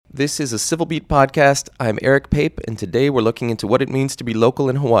This is a Civil Beat podcast. I'm Eric Pape, and today we're looking into what it means to be local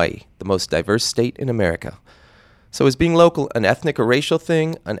in Hawaii, the most diverse state in America. So is being local an ethnic or racial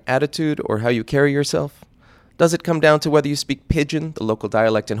thing, an attitude, or how you carry yourself? Does it come down to whether you speak Pidgin, the local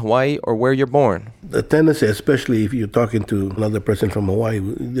dialect in Hawaii, or where you're born? The tendency, especially if you're talking to another person from Hawaii,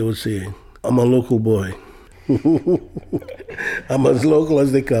 they will say, I'm a local boy. I'm as local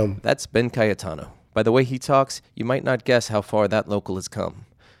as they come. That's Ben Cayetano. By the way he talks, you might not guess how far that local has come.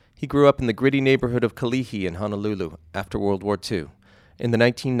 He grew up in the gritty neighborhood of Kalihi in Honolulu after World War II. In the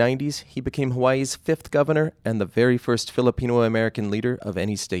 1990s, he became Hawaii's 5th governor and the very first Filipino-American leader of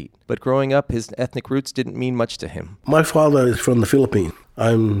any state. But growing up, his ethnic roots didn't mean much to him. My father is from the Philippines.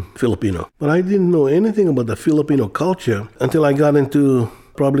 I'm Filipino. But I didn't know anything about the Filipino culture until I got into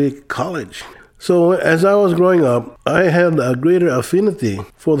probably college. So as I was growing up, I had a greater affinity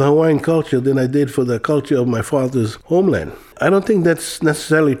for the Hawaiian culture than I did for the culture of my father's homeland. I don't think that's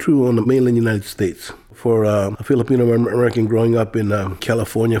necessarily true on the mainland United States. For a Filipino-American growing up in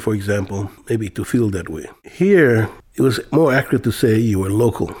California, for example, maybe to feel that way. Here, it was more accurate to say you were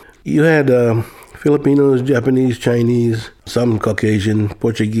local. You had Filipinos, Japanese, Chinese, some Caucasian,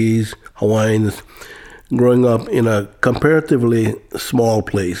 Portuguese, Hawaiians, growing up in a comparatively small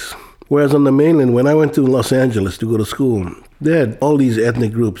place. Whereas on the mainland, when I went to Los Angeles to go to school, they had all these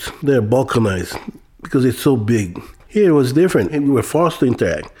ethnic groups. They're balkanized because it's so big. Here it was different. We were forced to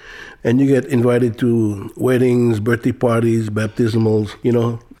interact. And you get invited to weddings, birthday parties, baptismals,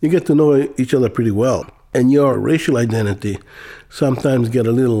 You get to know each other pretty well. And your racial identity sometimes get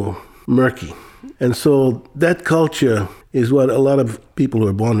a little murky. And so that culture is what a lot of people who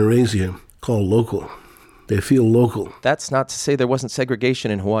are born and raised here call local. They feel local. That's not to say there wasn't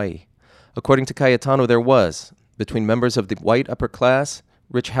segregation in Hawaii. According to Cayetano, there was, between members of the white upper class,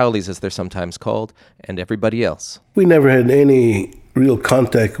 rich haoles as they're sometimes called, and everybody else. We never had any real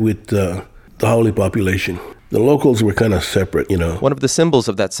contact with the haole population. The locals were kind of separate, One of the symbols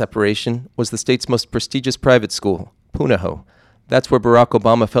of that separation was the state's most prestigious private school, Punahou. That's where Barack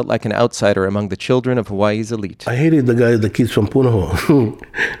Obama felt like an outsider among the children of Hawaii's elite. I hated the kids from Punahou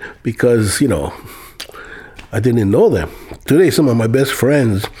because, I didn't know them. Today, some of my best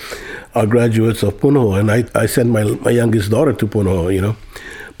friends are graduates of Punahou, and I sent my youngest daughter to Punahou,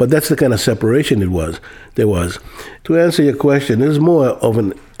 But that's the kind of separation there was. To answer your question, it was more of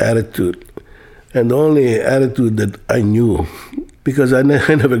an attitude. And the only attitude that I knew, because I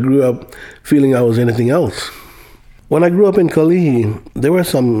never grew up feeling I was anything else. When I grew up in Kalihi, there were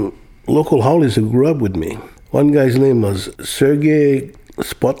some local haoles who grew up with me. One guy's name was Sergei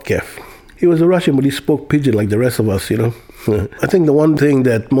Spotkev. He was a Russian, but he spoke Pidgin like the rest of us, I think the one thing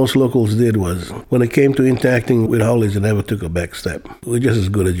that most locals did was, when it came to interacting with haoles, they never took a back step. We're just as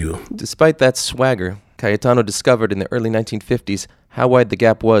good as you. Despite that swagger, Cayetano discovered in the early 1950s how wide the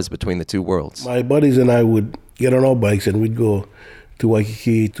gap was between the two worlds. My buddies and I would get on our bikes and we'd go to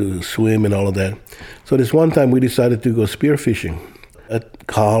Waikiki to swim and all of that. So this one time we decided to go spearfishing at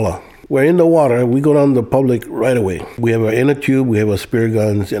Kahala. We're in the water, we go down the public right away. We have our inner tube, we have our spear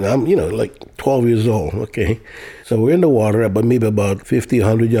guns, and I'm, like 12 years old, okay? So we're in the water, but maybe about 50,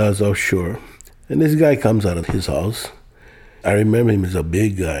 100 yards offshore. And this guy comes out of his house. I remember him as a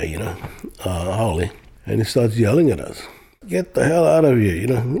big guy, haole. And he starts yelling at us. Get the hell out of here,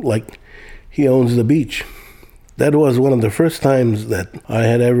 like he owns the beach. That was one of the first times that I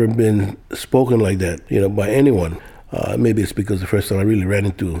had ever been spoken like that, by anyone. Maybe it's because the first time I really ran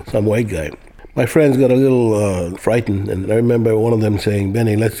into some white guy. My friends got a little frightened, and I remember one of them saying,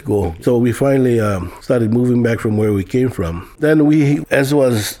 Benny, let's go. So we finally started moving back from where we came from. Then we, as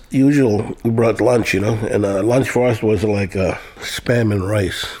was usual, we brought lunch, and lunch for us was like Spam and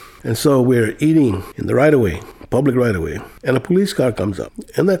rice. And so we're eating in the right-of-way, public right-of-way, and a police car comes up.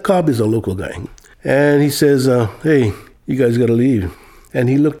 And that cop is a local guy. And he says, hey, you guys got to leave. And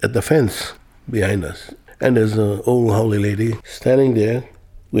he looked at the fence behind us. And there's an old haole lady standing there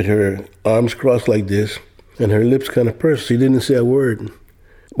with her arms crossed like this and her lips kind of pursed. She didn't say a word.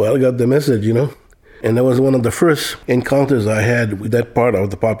 Well, I got the message, And that was one of the first encounters I had with that part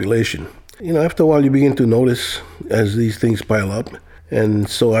of the population. After a while you begin to notice as these things pile up. And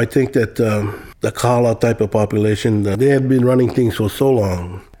so I think that the Kala type of population, they had been running things for so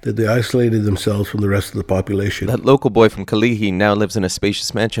long that they isolated themselves from the rest of the population. That local boy from Kalihi now lives in a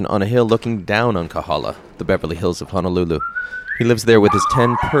spacious mansion on a hill looking down on Kahala, the Beverly Hills of Honolulu. He lives there with his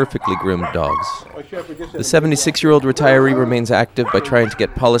 10 perfectly groomed dogs. The 76-year-old retiree remains active by trying to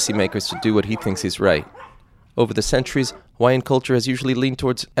get policymakers to do what he thinks is right. Over the centuries, Hawaiian culture has usually leaned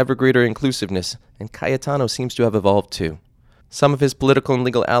towards ever greater inclusiveness, and Cayetano seems to have evolved too. Some of his political and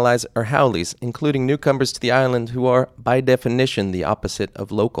legal allies are haoles, including newcomers to the island who are, by definition, the opposite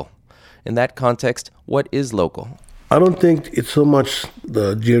of local. In that context, what is local? I don't think it's so much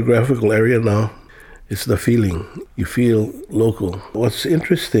the geographical area now. It's the feeling. You feel local. What's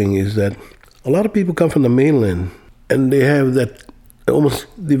interesting is that a lot of people come from the mainland and they have that, almost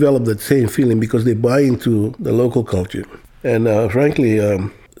develop that same feeling because they buy into the local culture. And frankly,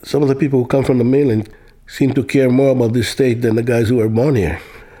 some of the people who come from the mainland seem to care more about this state than the guys who are born here.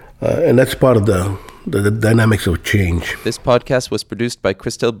 And that's part of the dynamics of change. This podcast was produced by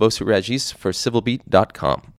Christelle Bosuragis for civilbeat.com.